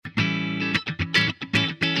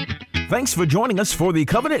Thanks for joining us for the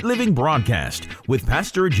Covenant Living broadcast with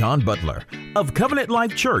Pastor John Butler of Covenant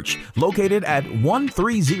Life Church, located at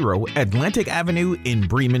 130 Atlantic Avenue in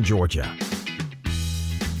Bremen, Georgia.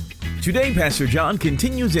 Today, Pastor John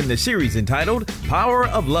continues in the series entitled Power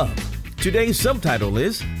of Love. Today's subtitle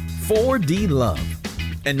is 4D Love.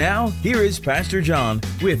 And now, here is Pastor John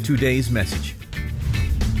with today's message.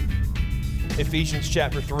 Ephesians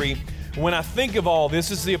chapter 3. When I think of all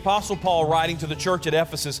this is the Apostle Paul writing to the church at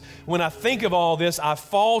Ephesus. When I think of all this, I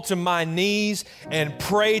fall to my knees and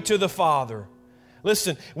pray to the Father.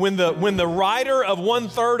 Listen, when the writer of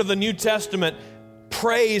 1/3 of the New Testament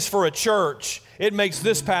prays for a church, it makes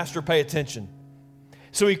this pastor pay attention.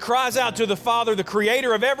 So he cries out to the Father, the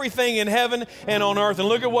creator of everything in heaven and on earth. And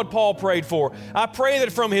look at what Paul prayed for. I pray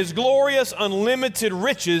that from his glorious, unlimited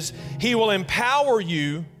riches, he will empower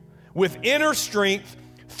you with inner strength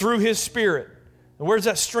through his Spirit. And where does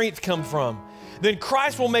that strength come from? Then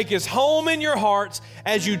Christ will make his home in your hearts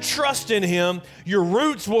as you trust in him. Your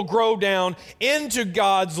roots will grow down into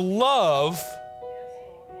God's love,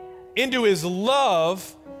 into his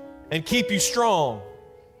love, and keep you strong.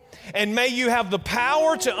 And may you have the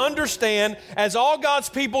power to understand, as all God's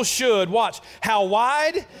people should, watch, how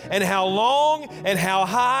wide and how long and how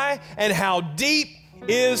high and how deep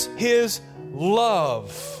is his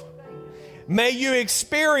love. May you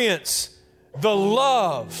experience the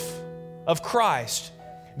love of Christ,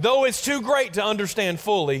 though it's too great to understand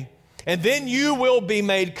fully, and then you will be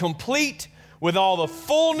made complete with all the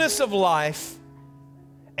fullness of life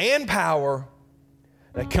and power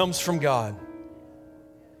that comes from God.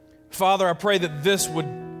 Father, I pray that this would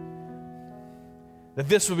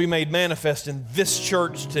be made manifest in this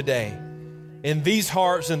church today, in these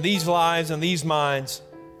hearts and these lives and these minds,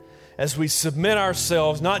 as we submit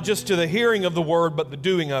ourselves not just to the hearing of the word, but the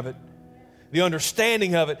doing of it, the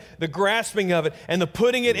understanding of it, the grasping of it, and the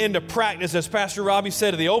putting it into practice, as Pastor Robbie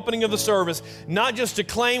said at the opening of the service, not just to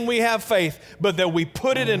claim we have faith, but that we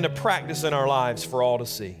put it into practice in our lives for all to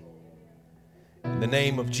see. In the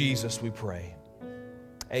name of Jesus we pray.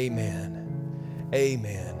 Amen.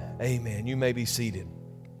 Amen. Amen. You may be seated.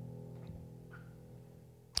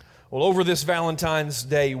 Well, over this Valentine's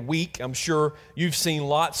Day week, I'm sure you've seen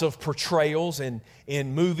lots of portrayals in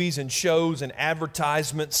movies and shows and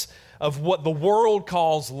advertisements of what the world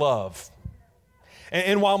calls love.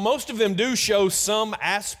 And while most of them do show some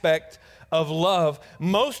aspect of love,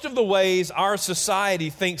 most of the ways our society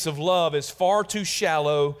thinks of love is far too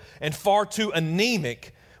shallow and far too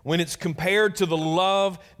anemic when it's compared to the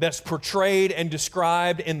love that's portrayed and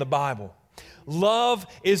described in the Bible. Love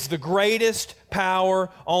is the greatest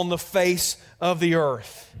power on the face of the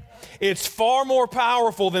earth. It's far more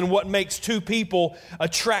powerful than what makes two people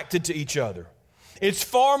attracted to each other. It's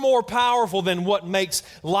far more powerful than what makes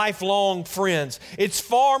lifelong friends. It's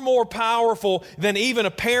far more powerful than even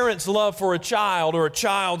a parent's love for a child or a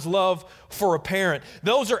child's love for a parent.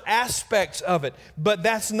 Those are aspects of it, but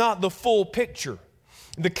that's not the full picture.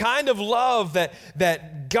 The kind of love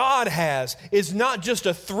that God has is not just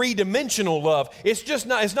a three-dimensional love. It's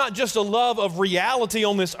not just a love of reality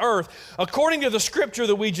on this earth. According to the scripture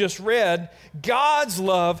that we just read, God's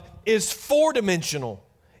love is four-dimensional.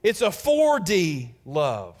 It's a 4D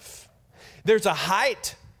love. There's a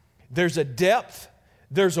height, there's a depth,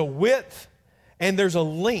 there's a width, and there's a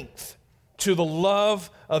length to the love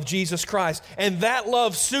of Jesus Christ. And that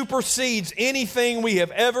love supersedes anything we have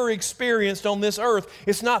ever experienced on this earth.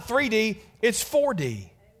 It's not 3D, it's 4D.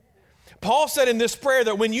 Paul said in this prayer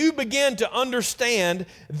that when you begin to understand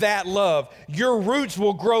that love, your roots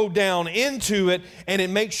will grow down into it and it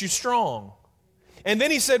makes you strong. And then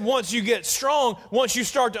he said once you get strong, once you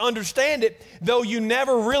start to understand it, though you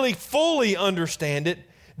never really fully understand it,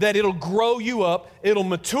 that it'll grow you up, it'll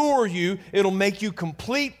mature you, it'll make you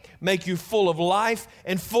complete, make you full of life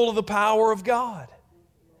and full of the power of God.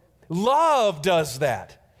 Love does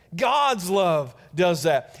that. God's love does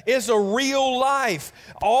that. It's a real life,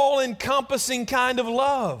 all-encompassing kind of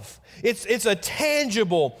love. It's a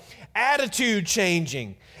tangible,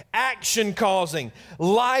 attitude-changing, action-causing,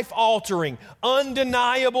 life-altering,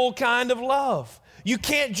 undeniable kind of love. You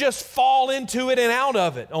can't just fall into it and out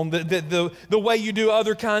of it on the way you do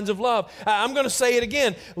other kinds of love. I'm going to say it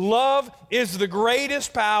again. Love is the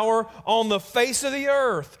greatest power on the face of the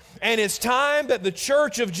earth. And it's time that the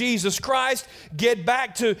Church of Jesus Christ get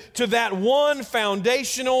back to that one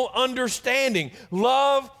foundational understanding.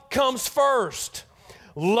 Love comes first.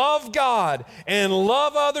 Love God and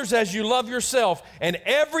love others as you love yourself, and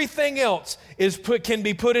everything else can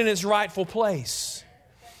be put in its rightful place.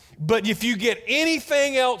 But if you get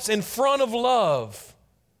anything else in front of love,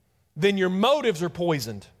 then your motives are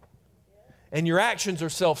poisoned. and your actions are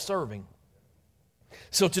self-serving.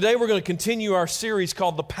 So today we're going to continue our series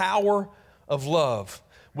called The Power of Love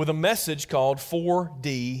with a message called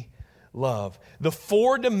 4D Love. The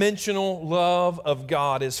four-dimensional love of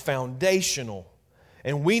God is foundational,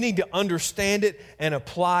 and we need to understand it and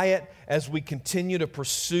apply it as we continue to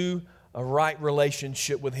pursue a right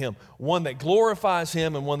relationship with Him, one that glorifies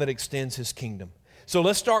Him and one that extends His kingdom. So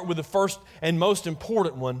let's start with the first and most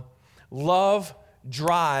important one. Love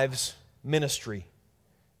drives ministry.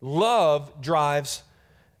 Love drives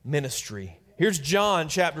ministry. Here's John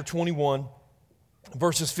chapter 21,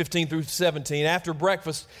 verses 15 through 17. After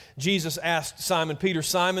breakfast, Jesus asked Simon Peter,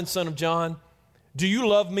 "Simon, son of John, do you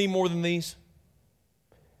love me more than these?"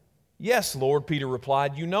 "Yes, Lord," Peter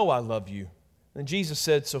replied, "you know I love you." And Jesus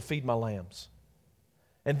said, "So feed my lambs."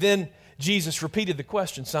 And then Jesus repeated the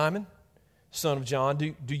question, "Simon, son of John,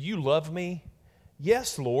 do you love me?"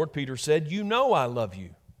 "Yes, Lord," Peter said, "you know I love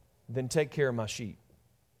you." "Then take care of my sheep."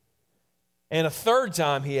 And a third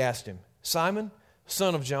time he asked him, "Simon,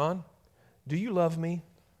 son of John, do you love me?"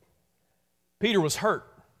 Peter was hurt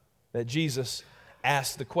that Jesus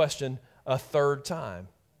asked the question a third time.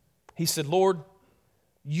 He said, "Lord,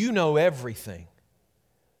 you know everything.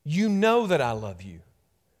 You know that I love you."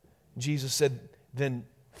 Jesus said, "Then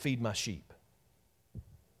feed my sheep."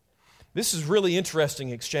 This is really interesting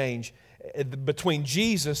exchange between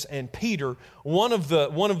Jesus and Peter, one of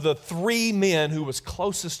the three men who was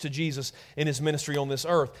closest to Jesus in his ministry on this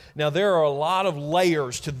earth. Now, there are a lot of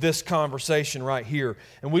layers to this conversation right here,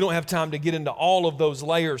 and we don't have time to get into all of those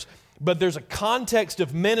layers, but there's a context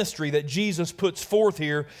of ministry that Jesus puts forth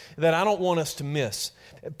here that I don't want us to miss.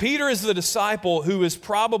 Peter is the disciple who is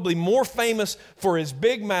probably more famous for his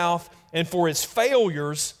big mouth and for his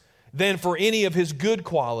failures than for any of his good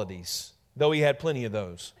qualities, though he had plenty of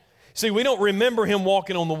those. See, we don't remember him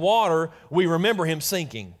walking on the water, we remember him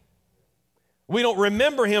sinking. We don't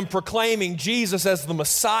remember him proclaiming Jesus as the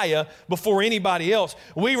Messiah before anybody else.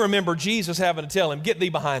 We remember Jesus having to tell him, "Get thee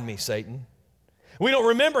behind me, Satan." We don't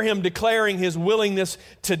remember him declaring his willingness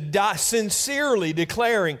to die, sincerely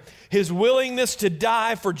declaring his willingness to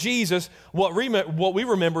die for Jesus. What we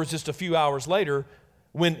remember is just a few hours later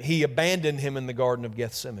when he abandoned him in the Garden of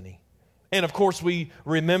Gethsemane. And of course, we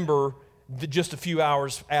remember just a few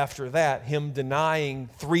hours after that, him denying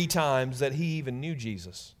 3 times that he even knew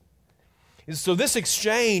Jesus. So this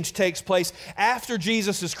exchange takes place after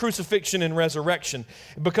Jesus' crucifixion and resurrection,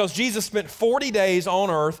 because Jesus spent 40 days on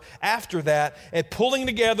earth after that at pulling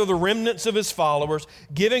together the remnants of his followers,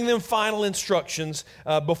 giving them final instructions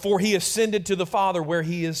before he ascended to the Father, where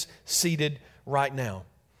he is seated right now.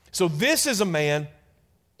 So this is a man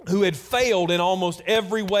who had failed in almost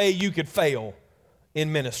every way you could fail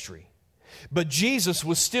in ministry. But Jesus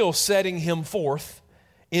was still setting him forth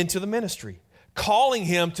into the ministry, calling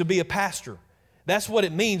him to be a pastor. That's what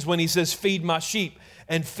it means when he says, "Feed my sheep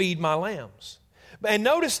and feed my lambs." And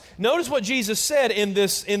notice what Jesus said in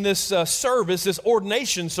this service, this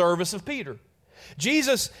ordination service of Peter.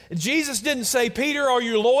 Jesus didn't say, "Peter, are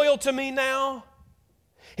you loyal to me now?"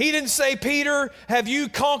 He didn't say, "Peter, have you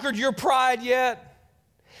conquered your pride yet?"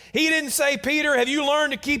 He didn't say, "Peter, have you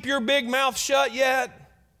learned to keep your big mouth shut yet?"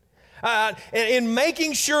 In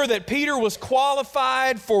making sure that Peter was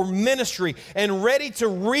qualified for ministry and ready to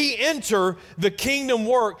re-enter the kingdom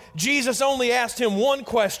work, Jesus only asked him one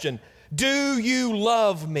question: "Do you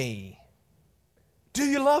love me? Do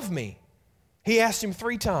you love me?" He asked him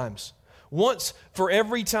 3 times, once for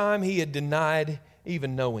every time he had denied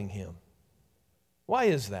even knowing him. Why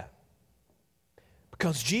is that?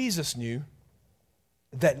 Because Jesus knew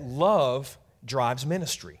that love drives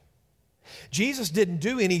ministry. Jesus didn't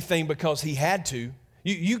do anything because he had to.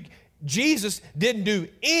 Jesus didn't do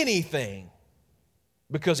anything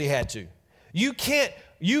because he had to. You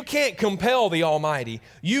can't compel the Almighty.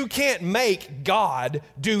 You can't make God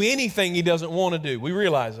do anything he doesn't want to do. We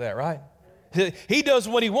realize that, right? He does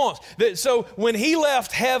what he wants. So when he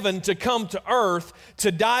left heaven to come to earth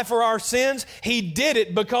to die for our sins, he did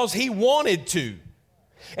it because he wanted to.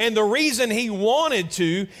 And the reason he wanted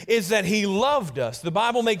to is that he loved us. The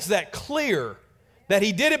Bible makes that clear, that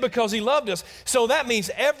he did it because he loved us. So that means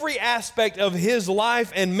every aspect of his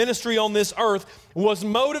life and ministry on this earth was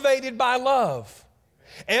motivated by love.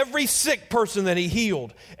 Every sick person that he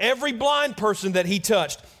healed, every blind person that he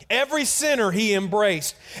touched, every sinner he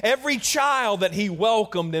embraced, every child that he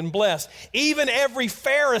welcomed and blessed, even every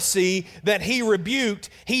Pharisee that he rebuked,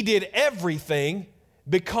 he did everything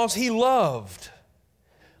because he loved.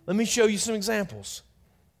 Let me show you some examples.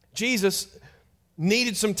 Jesus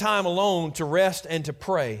needed some time alone to rest and to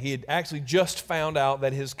pray. He had actually just found out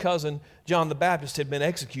that his cousin, John the Baptist, had been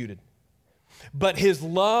executed. But his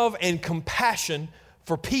love and compassion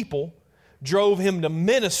for people drove him to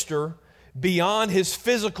minister beyond his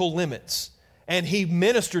physical limits, and he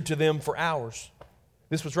ministered to them for hours.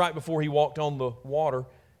 This was right before he walked on the water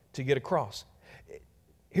to get across.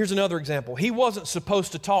 Here's another example. He wasn't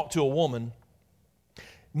supposed to talk to a woman,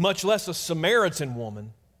 much less a Samaritan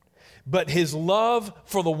woman, but his love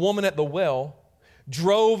for the woman at the well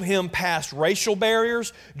drove him past racial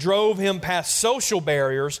barriers, drove him past social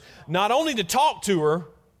barriers, not only to talk to her,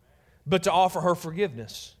 but to offer her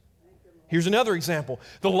forgiveness. Here's another example.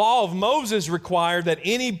 The law of Moses required that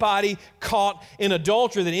anybody caught in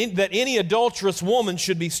adultery, that any adulterous woman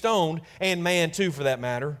should be stoned, and man too for that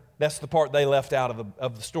matter. That's the part they left out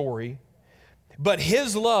of the story. But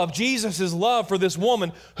his love, Jesus' love for this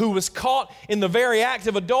woman who was caught in the very act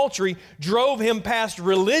of adultery, drove him past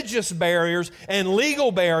religious barriers and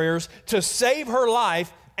legal barriers to save her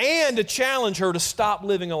life and to challenge her to stop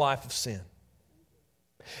living a life of sin.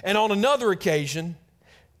 And on another occasion,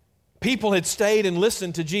 people had stayed and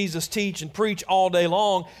listened to Jesus teach and preach all day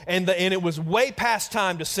long, and it was way past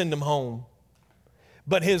time to send them home.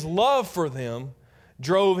 But his love for them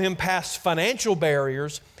drove him past financial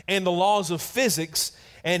barriers and the laws of physics,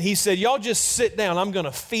 and he said, y'all just sit down. I'm going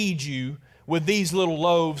to feed you with these little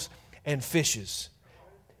loaves and fishes.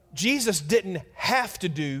 Jesus didn't have to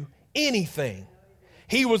do anything.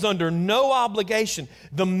 He was under no obligation.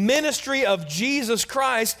 The ministry of Jesus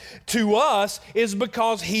Christ to us is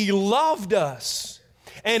because he loved us.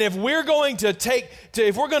 And if we're going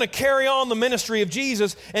to carry on the ministry of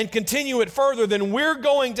Jesus and continue it further, then we're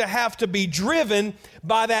going to have to be driven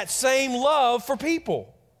by that same love for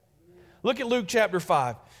people. Look at Luke chapter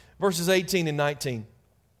 5, verses 18 and 19.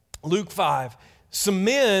 Luke 5, some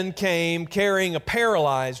men came carrying a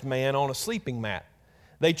paralyzed man on a sleeping mat.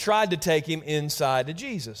 They tried to take him inside to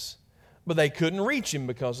Jesus, but they couldn't reach him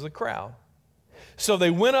because of the crowd. So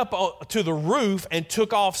they went up to the roof and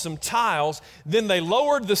took off some tiles. Then they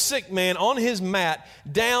lowered the sick man on his mat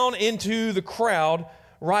down into the crowd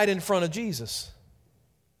right in front of Jesus.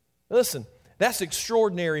 Listen, that's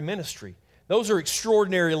extraordinary ministry. Those are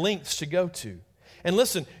extraordinary lengths to go to. And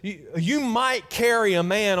listen, you might carry a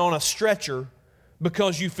man on a stretcher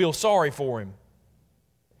because you feel sorry for him.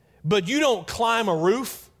 But you don't climb a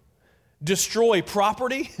roof, destroy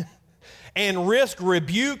property, and risk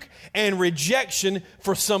rebuke and rejection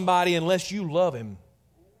for somebody unless you love him.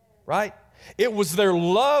 Right? It was their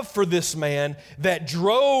love for this man that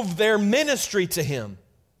drove their ministry to him.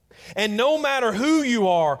 And no matter who you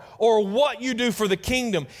are or what you do for the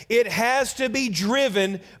kingdom, it has to be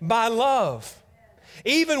driven by love.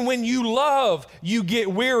 Even when you love, you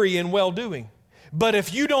get weary in well-doing. But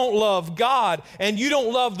if you don't love God and you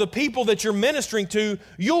don't love the people that you're ministering to,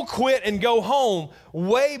 you'll quit and go home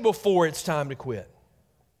way before it's time to quit.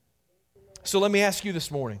 So let me ask you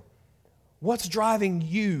this morning, what's driving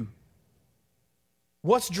you?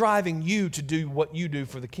 What's driving you to do what you do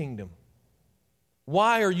for the kingdom?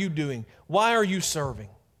 Why are you doing? Why are you serving?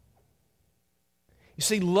 You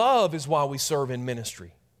see, love is why we serve in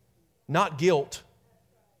ministry, not guilt,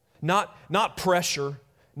 not pressure,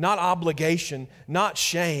 not obligation, not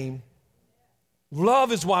shame.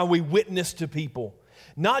 Love is why we witness to people.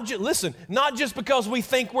 Not just because we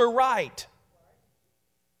think we're right.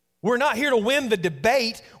 We're not here to win the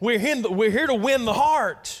debate. We're here to win the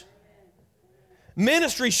heart.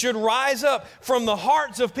 Ministry should rise up from the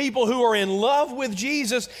hearts of people who are in love with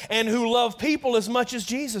Jesus and who love people as much as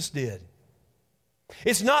Jesus did.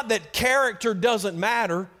 It's not that character doesn't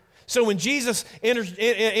matter. So when Jesus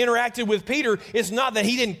interacted with Peter, it's not that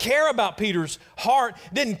he didn't care about Peter's heart,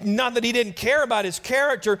 not that he didn't care about his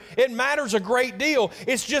character. It matters a great deal.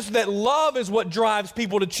 It's just that love is what drives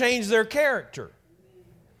people to change their character.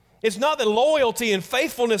 It's not that loyalty and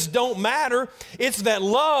faithfulness don't matter. It's that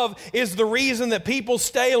love is the reason that people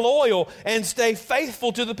stay loyal and stay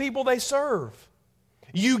faithful to the people they serve.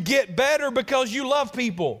 You get better because you love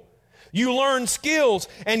people. You learn skills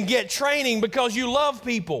and get training because you love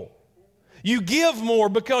people. You give more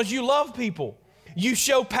because you love people. You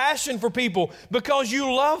show passion for people because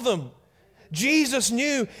you love them. Jesus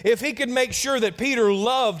knew if he could make sure that Peter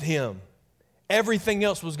loved him, everything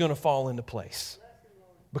else was going to fall into place.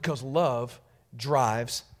 Because love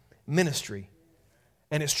drives ministry.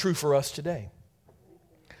 And it's true for us today.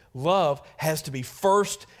 Love has to be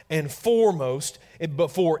first and foremost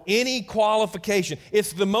before any qualification.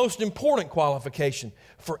 It's the most important qualification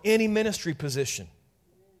for any ministry position.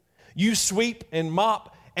 You sweep and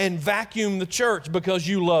mop and vacuum the church because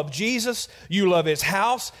you love Jesus, you love his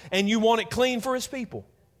house, and you want it clean for his people.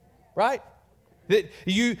 Right? That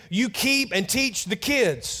you keep and teach the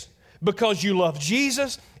kids because you love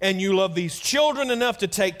Jesus and you love these children enough to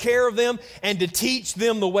take care of them and to teach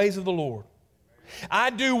them the ways of the Lord. I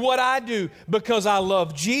do what I do because I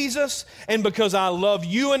love Jesus and because I love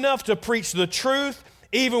you enough to preach the truth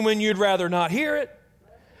even when you'd rather not hear it.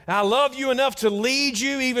 I love you enough to lead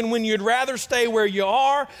you even when you'd rather stay where you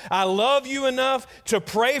are. I love you enough to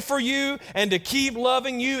pray for you and to keep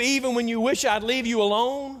loving you even when you wish I'd leave you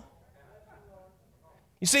alone.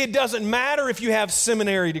 You see, it doesn't matter if you have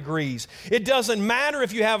seminary degrees. It doesn't matter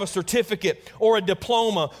if you have a certificate or a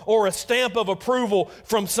diploma or a stamp of approval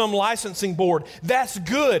from some licensing board. That's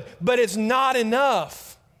good, but it's not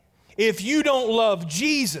enough. If you don't love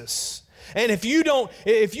Jesus, and if you don't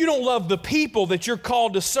love the people that you're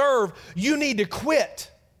called to serve, you need to quit.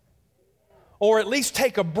 Or at least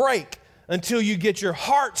take a break until you get your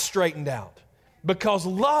heart straightened out. Because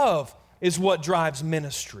love is what drives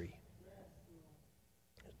ministry.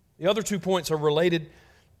 The other 2 points are related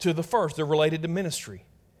to the first. They're related to ministry.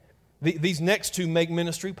 These next two make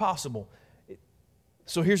ministry possible.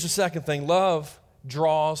 So here's the second thing. Love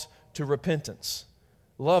draws to repentance.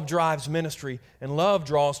 Love drives ministry, and love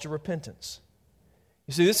draws to repentance.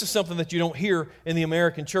 You see, this is something that you don't hear in the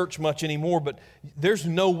American church much anymore, but there's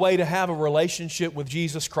no way to have a relationship with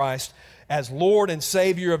Jesus Christ as Lord and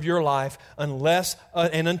Savior of your life unless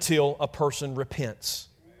and until a person repents.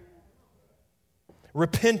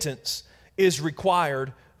 Repentance is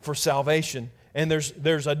required for salvation. And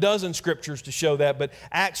there's a dozen scriptures to show that, but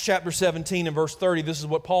Acts chapter 17 and verse 30, this is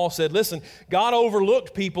what Paul said. Listen, God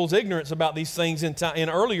overlooked people's ignorance about these things in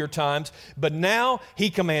earlier times, but now He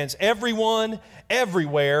commands everyone,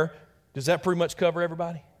 everywhere. Does that pretty much cover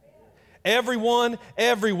everybody? Everyone,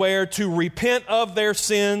 everywhere to repent of their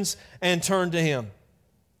sins and turn to Him.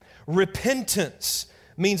 Repentance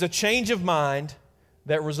means a change of mind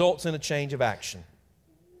that results in a change of action.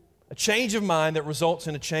 A change of mind that results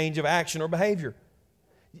in a change of action or behavior.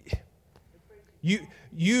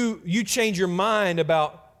 You change your mind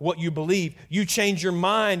about what you believe. You change your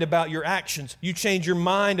mind about your actions. You change your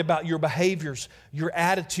mind about your behaviors, your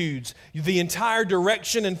attitudes, the entire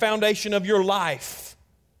direction and foundation of your life.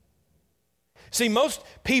 See, most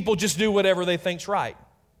people just do whatever they think's right.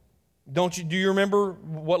 Do you remember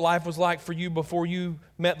what life was like for you before you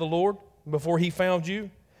met the Lord, before He found you?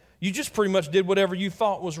 You just pretty much did whatever you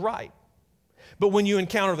thought was right. But when you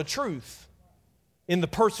encounter the truth in the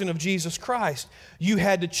person of Jesus Christ, you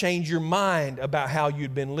had to change your mind about how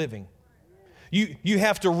you'd been living. You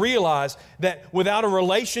have to realize that without a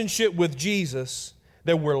relationship with Jesus,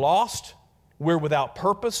 that we're lost, we're without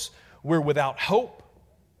purpose, we're without hope.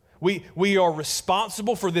 We are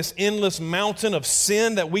responsible for this endless mountain of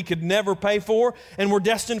sin that we could never pay for, and we're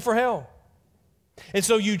destined for hell. And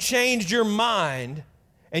so you changed your mind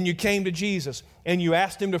and you came to Jesus and you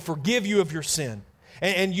asked Him to forgive you of your sin.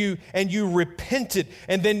 And you repented,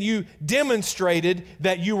 and then you demonstrated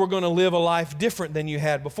that you were going to live a life different than you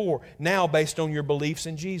had before. Now, based on your beliefs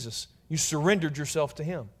in Jesus, you surrendered yourself to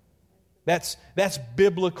Him. That's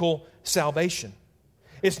biblical salvation.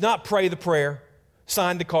 It's not pray the prayer,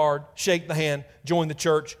 sign the card, shake the hand, join the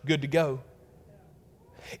church, good to go.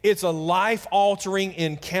 It's a life-altering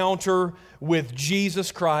encounter with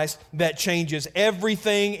Jesus Christ that changes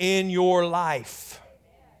everything in your life.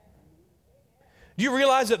 Do you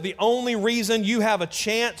realize that the only reason you have a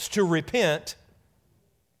chance to repent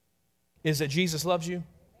is that Jesus loves you?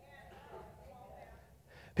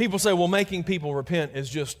 People say, well, making people repent is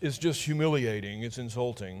just humiliating, it's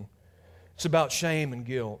insulting. It's about shame and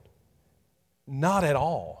guilt. Not at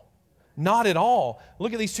all. Not at all.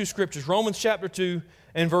 Look at these two scriptures, Romans chapter 2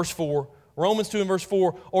 and verse 4. Romans 2 and verse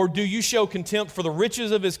 4, or do you show contempt for the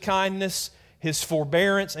riches of His kindness, His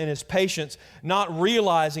forbearance, and His patience, not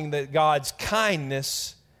realizing that God's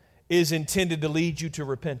kindness is intended to lead you to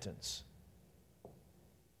repentance?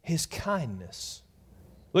 His kindness.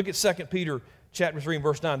 Look at 2 Peter chapter 3 and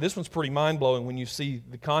verse 9. This one's pretty mind-blowing when you see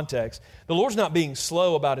the context. The Lord's not being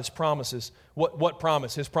slow about His promises. What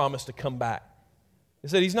promise? His promise to come back. He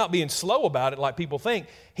said He's not being slow about it like people think.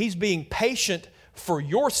 He's being patient for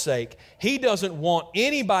your sake. He doesn't want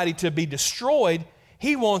anybody to be destroyed.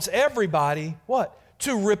 He wants everybody, what?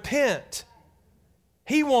 To repent.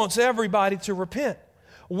 He wants everybody to repent.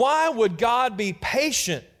 Why would God be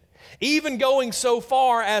patient, even going so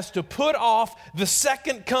far as to put off the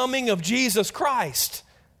second coming of Jesus Christ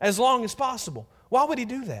as long as possible? Why would He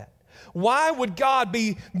do that? Why would God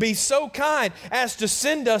be so kind as to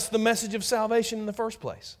send us the message of salvation in the first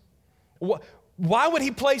place? Why would He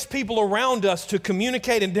place people around us to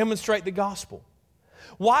communicate and demonstrate the gospel?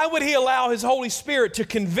 Why would He allow His Holy Spirit to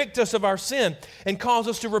convict us of our sin and cause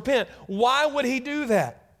us to repent? Why would He do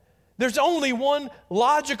that? There's only one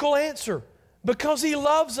logical answer. Because He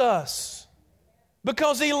loves us.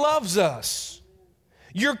 Because He loves us.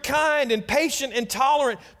 You're kind and patient and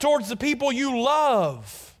tolerant towards the people you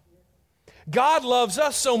love. God loves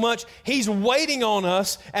us so much, He's waiting on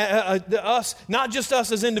us, not just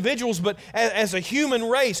us as individuals, but as a human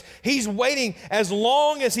race. He's waiting as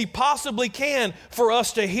long as He possibly can for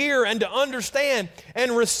us to hear and to understand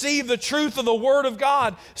and receive the truth of the Word of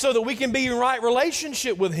God so that we can be in right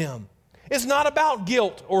relationship with Him. It's not about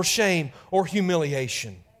guilt or shame or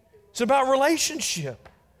humiliation. It's about relationship.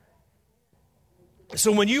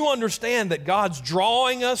 So when you understand that God's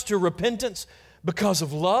drawing us to repentance because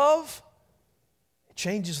of love, it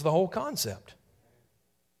changes the whole concept.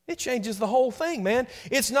 It changes the whole thing, man.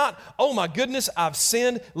 It's not, oh my goodness, I've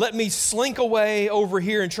sinned. Let me slink away over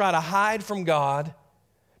here and try to hide from God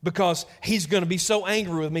because He's going to be so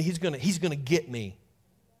angry with me. He's going to get me.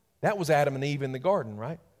 That was Adam and Eve in the garden,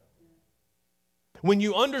 right? When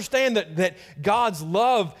you understand that God's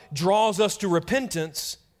love draws us to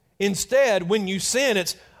repentance, instead, when you sin,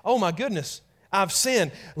 it's, oh my goodness, I've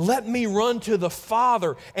sinned. Let me run to the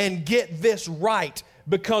Father and get this right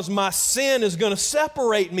because my sin is going to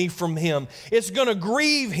separate me from Him. It's going to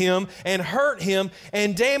grieve Him and hurt Him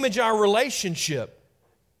and damage our relationship.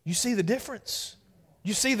 You see the difference?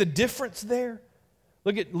 You see the difference there?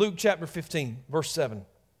 Look at Luke chapter 15, verse 7.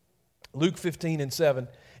 Luke 15 and 7.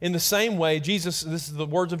 In the same way, Jesus, this is the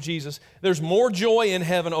words of Jesus, there's more joy in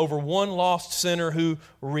heaven over one lost sinner who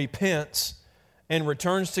repents and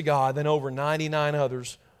returns to God than over 99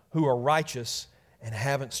 others who are righteous and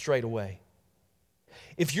haven't strayed away.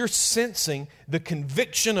 If you're sensing the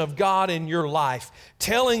conviction of God in your life,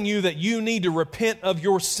 telling you that you need to repent of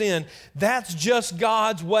your sin, that's just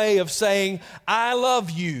God's way of saying, I love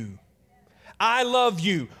you. I love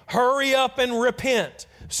you. Hurry up and repent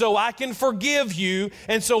so I can forgive you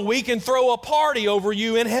and so we can throw a party over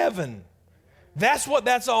you in heaven. That's what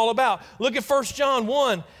that's all about. Look at 1 John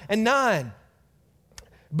 1 and 9.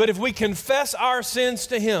 But if we confess our sins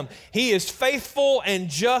to Him, He is faithful and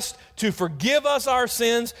just to forgive us our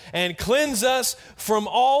sins and cleanse us from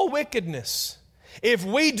all wickedness. If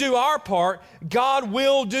we do our part, God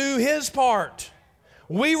will do His part.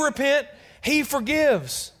 We repent, He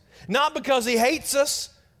forgives. Not because He hates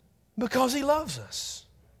us, because He loves us.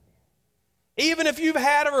 Even if you've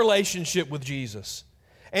had a relationship with Jesus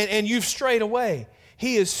and you've strayed away,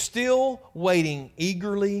 He is still waiting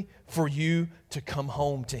eagerly for you to come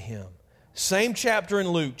home to Him. Same chapter in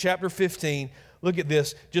Luke, chapter 15. Look at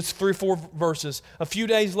this, just 3 or 4 verses. A few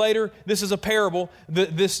days later, this is a parable.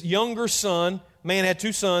 This younger son, man had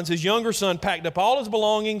 2 sons. His younger son packed up all his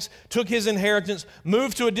belongings, took his inheritance,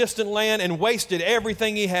 moved to a distant land, and wasted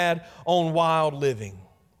everything he had on wild living.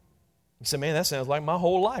 You say, man, that sounds like my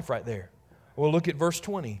whole life right there. Well, look at verse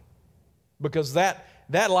 20, because that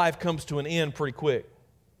life comes to an end pretty quick.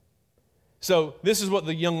 So this is what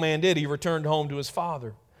the young man did. He returned home to his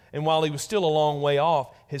father. And while he was still a long way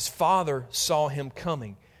off, his father saw him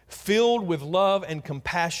coming. Filled with love and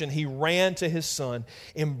compassion, he ran to his son,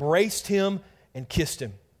 embraced him, and kissed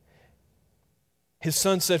him. His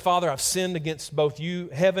son said, Father, I've sinned against both you,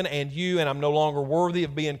 heaven and you, and I'm no longer worthy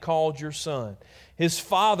of being called your son. His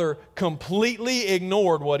father completely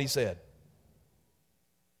ignored what he said.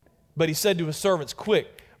 But he said to his servants,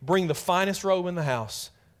 quick, bring the finest robe in the house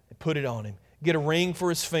and put it on him. Get a ring for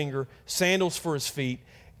his finger, sandals for his feet.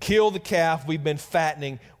 Kill the calf we've been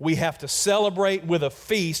fattening. We have to celebrate with a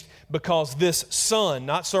feast because this son,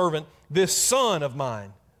 not servant, this son of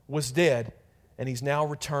mine was dead and he's now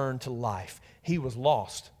returned to life. He was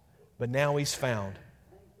lost, but now he's found.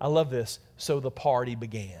 I love this. So the party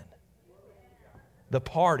began. The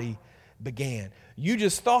party began. You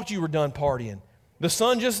just thought you were done partying. The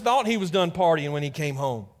son just thought he was done partying when he came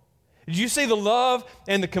home. Did you see the love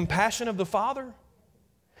and the compassion of the father?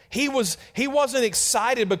 He wasn't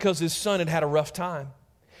excited because his son had had a rough time.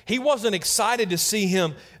 He wasn't excited to see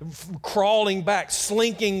him crawling back,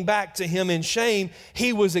 slinking back to him in shame.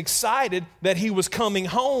 He was excited that he was coming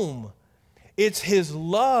home. It's his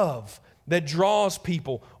love that draws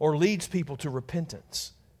people or leads people to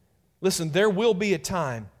repentance. Listen, there will be a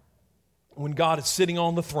time when God is sitting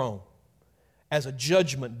on the throne as a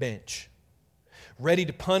judgment bench, ready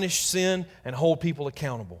to punish sin and hold people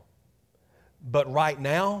accountable. But right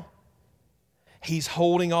now, He's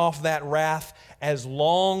holding off that wrath as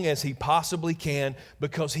long as He possibly can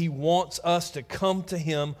because He wants us to come to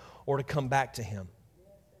Him or to come back to Him.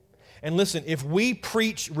 And listen, if we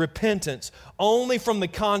preach repentance only from the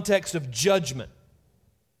context of judgment,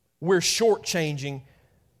 we're shortchanging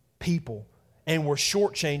people and we're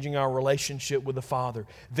shortchanging our relationship with the Father.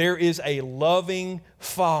 There is a loving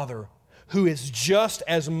Father who is just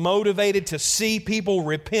as motivated to see people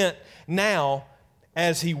repent now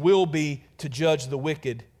as He will be to judge the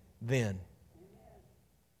wicked then.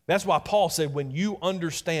 That's why Paul said when you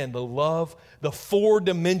understand the love, the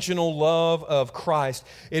four-dimensional love of Christ,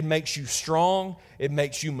 it makes you strong, it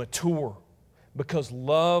makes you mature, because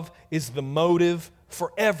love is the motive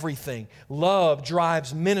for everything. Love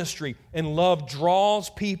drives ministry, and love draws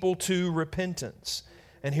people to repentance.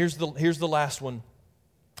 And here's the last one.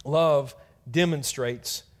 Love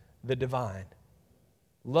demonstrates the divine.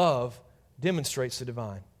 Love demonstrates the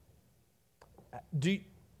divine. Do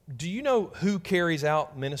you know who carries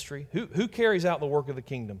out ministry? Who carries out the work of the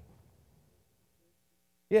kingdom?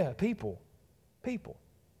 Yeah, people. People.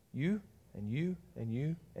 You and you and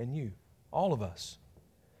you and you. All of us.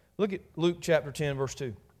 Look at Luke chapter 10, verse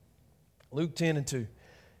 2. Luke 10 and 2.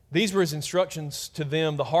 These were His instructions to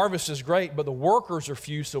them. The harvest is great, but the workers are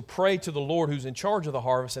few, so pray to the Lord who's in charge of the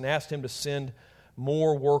harvest and ask Him to send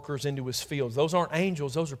more workers into His fields. Those aren't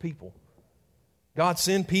angels, those are people. God,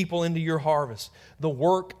 send people into your harvest. The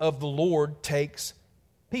work of the Lord takes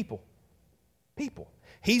people. People.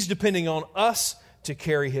 He's depending on us to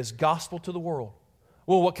carry His gospel to the world.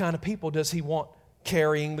 Well, what kind of people does He want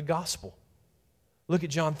carrying the gospel? Look at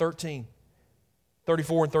John 13,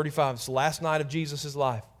 34 and 35. It's the last night of Jesus'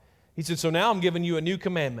 life. He said, so now I'm giving you a new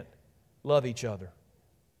commandment. Love each other.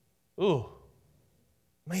 Ooh,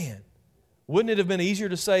 man. Wouldn't it have been easier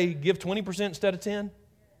to say give 20% instead of 10%?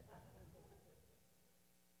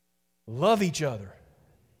 Love each other.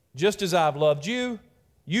 Just as I've loved you,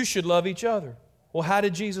 you should love each other. Well, how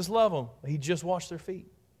did Jesus love them? He just washed their feet.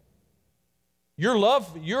 Your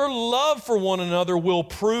love for one another will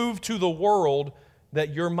prove to the world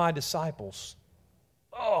that you're my disciples.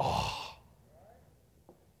 Oh.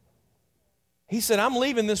 He said, I'm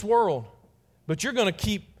leaving this world, but you're going to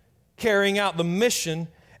keep carrying out the mission,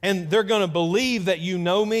 and they're going to believe that you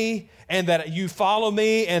know me and that you follow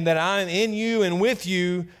me and that I'm in you and with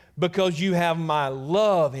you because you have my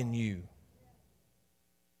love in you.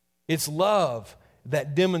 It's love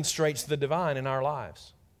that demonstrates the divine in our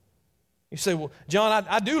lives. You say, well, John,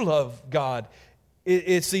 I do love God.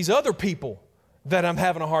 It's these other people that I'm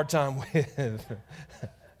having a hard time with.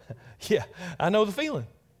 Yeah, I know the feeling.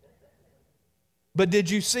 But did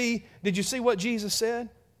you see what Jesus said?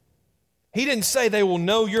 He didn't say they will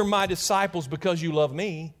know you're my disciples because you love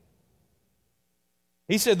me.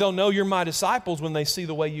 He said they'll know you're my disciples when they see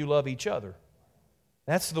the way you love each other.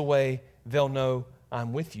 That's the way they'll know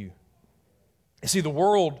I'm with you. You see, the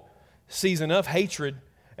world sees enough hatred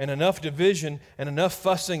and enough division and enough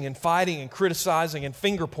fussing and fighting and criticizing and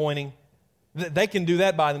finger pointing that they can do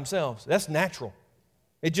that by themselves. That's natural.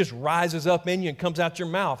 It just rises up in you and comes out your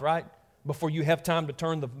mouth, right? Before you have time to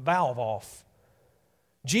turn the valve off.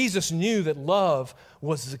 Jesus knew that love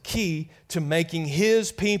was the key to making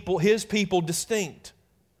His people distinct.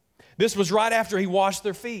 This was right after He washed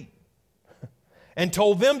their feet and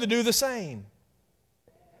told them to do the same.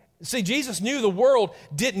 See, Jesus knew the world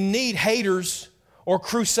didn't need haters or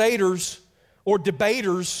crusaders or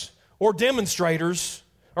debaters or demonstrators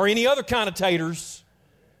or any other kind of taters.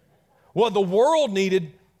 What the world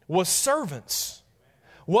needed was servants.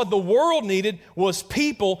 What the world needed was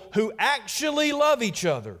people who actually love each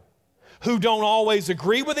other, who don't always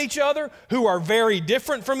agree with each other, who are very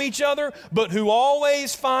different from each other, but who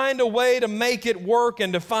always find a way to make it work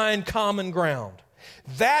and to find common ground.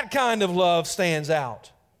 That kind of love stands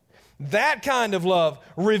out. That kind of love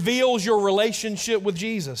reveals your relationship with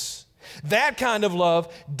Jesus. That kind of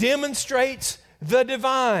love demonstrates the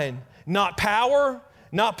divine, not power,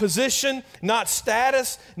 not position, not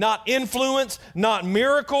status, not influence, not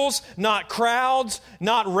miracles, not crowds,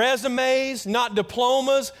 not resumes, not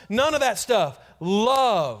diplomas, none of that stuff.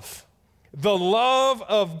 Love. The love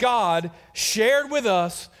of God shared with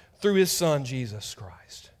us through His Son, Jesus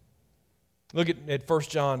Christ. Look at 1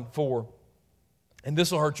 John 4, and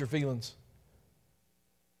this will hurt your feelings.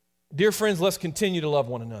 Dear friends, let's continue to love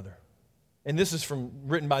one another. And this is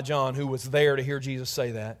written by John, who was there to hear Jesus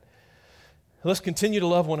say that. Let's continue to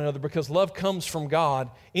love one another because love comes from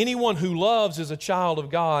God. Anyone who loves is a child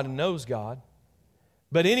of God and knows God.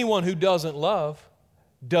 But anyone who doesn't love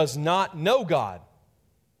does not know God.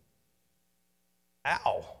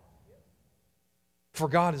 Ow. For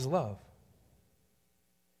God is love.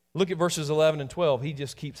 Look at verses 11 and 12. He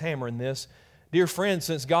just keeps hammering this. Dear friends,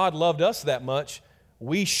 since God loved us that much,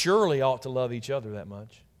 we surely ought to love each other that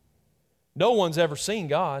much. No one's ever seen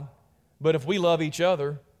God, but if we love each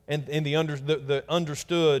other, and the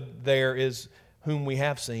understood there is whom we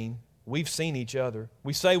have seen, we've seen each other.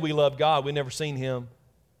 We say we love God, we've never seen Him.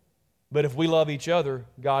 But if we love each other,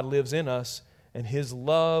 God lives in us, and His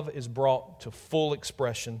love is brought to full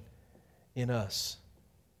expression in us.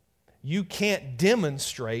 You can't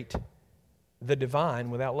demonstrate the divine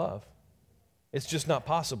without love. It's just not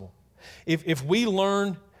possible. If we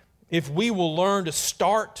will learn to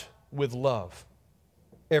start with love,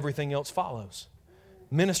 everything else follows.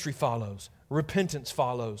 Ministry follows. Repentance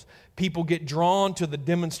follows. People get drawn to the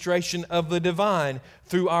demonstration of the divine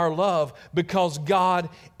through our love because God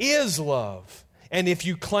is love. And if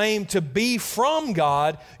you claim to be from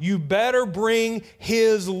God, you better bring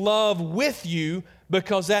His love with you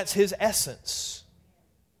because that's His essence.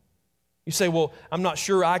 You say, well, I'm not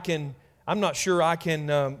sure I can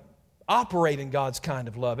operate in God's kind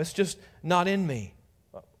of love. It's just not in me.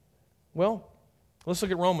 Well, let's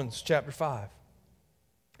look at Romans chapter 5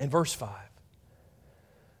 and verse 5.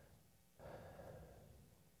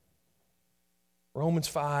 Romans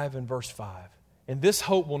 5 and verse 5. And this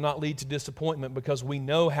hope will not lead to disappointment because we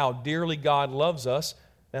know how dearly God loves us.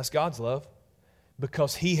 That's God's love.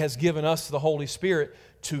 Because He has given us the Holy Spirit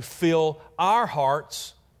to fill our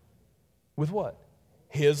hearts with what?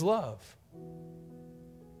 His love.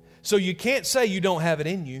 So you can't say you don't have it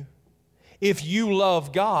in you. If you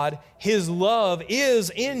love God, His love is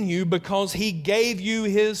in you because He gave you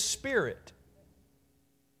His Spirit.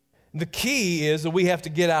 The key is that we have to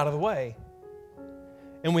get out of the way.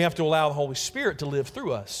 And we have to allow the Holy Spirit to live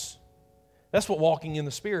through us. That's what walking in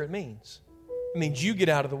the Spirit means. It means you get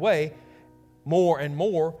out of the way more and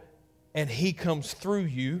more, and He comes through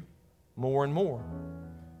you more and more.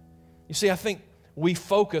 You see, I think we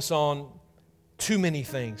focus on too many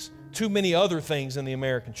things, too many other things in the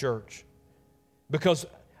American church. Because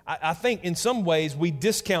I think in some ways we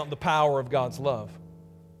discount the power of God's love.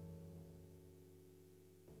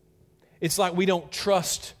 It's like we don't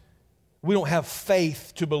have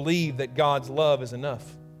faith to believe that God's love is enough.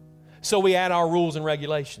 So we add our rules and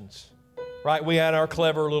regulations, right? We add our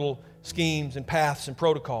clever little schemes and paths and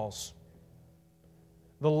protocols.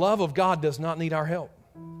 The love of God does not need our help.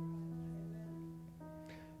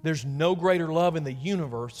 There's no greater love in the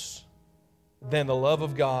universe than the love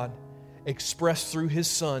of God expressed through His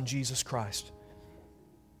Son, Jesus Christ.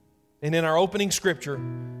 And in our opening scripture,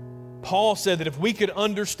 Paul said that if we could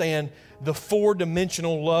understand the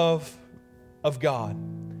four-dimensional love of God,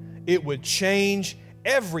 it would change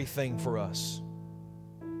everything for us.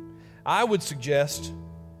 I would suggest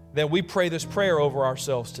that we pray this prayer over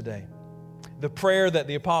ourselves today. The prayer that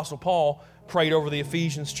the Apostle Paul prayed over the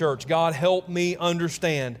Ephesians church. God, help me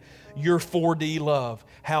understand your 4D love,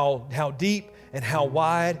 how deep and how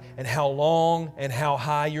wide and how long and how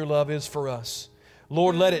high your love is for us.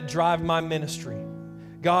 Lord, let it drive my ministry.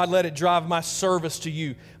 God, let it drive my service to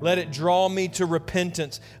you. Let it draw me to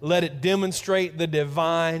repentance. Let it demonstrate the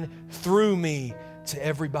divine through me to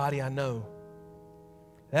everybody I know.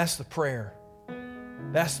 That's the prayer.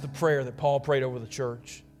 That's the prayer that Paul prayed over the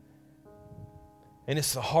church. And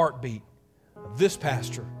it's the heartbeat of this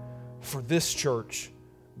pastor for this church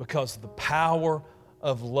because the power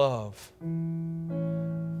of love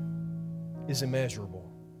is immeasurable.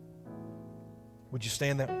 Would you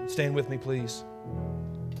stand with me, please?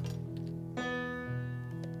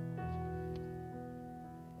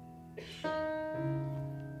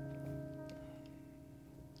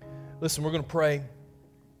 Listen, we're going to pray.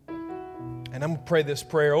 And I'm going to pray this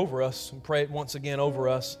prayer over us and pray it once again over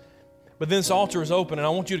us. But then this altar is open, and I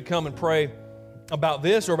want you to come and pray about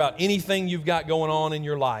this or about anything you've got going on in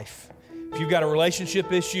your life. If you've got a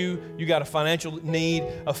relationship issue, you got a financial need,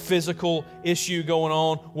 a physical issue going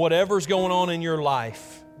on, whatever's going on in your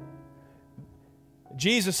life.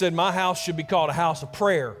 Jesus said, my house should be called a house of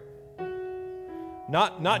prayer.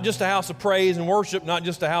 Not just a house of praise and worship, not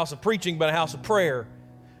just a house of preaching, but a house of prayer.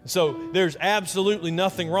 So there's absolutely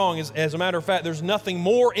nothing wrong. As a matter of fact, there's nothing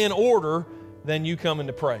more in order than you coming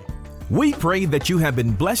to pray. We pray that you have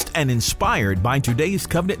been blessed and inspired by today's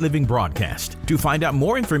Covenant Living broadcast. To find out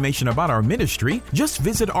more information about our ministry, just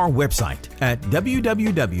visit our website at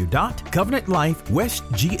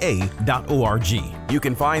www.covenantlifewestga.org. You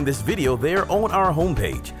can find this video there on our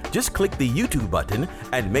homepage. Just click the YouTube button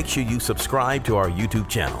and make sure you subscribe to our YouTube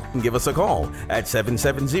channel. Give us a call at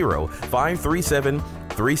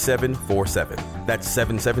 770-537-3747. That's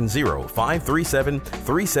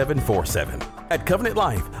 770-537-3747. At Covenant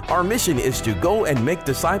Life, our mission is to go and make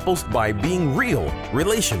disciples by being real,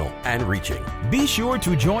 relational, and reaching. Be sure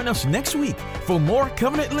to join us next week for more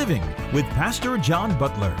Covenant Living with Pastor John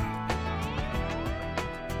Butler.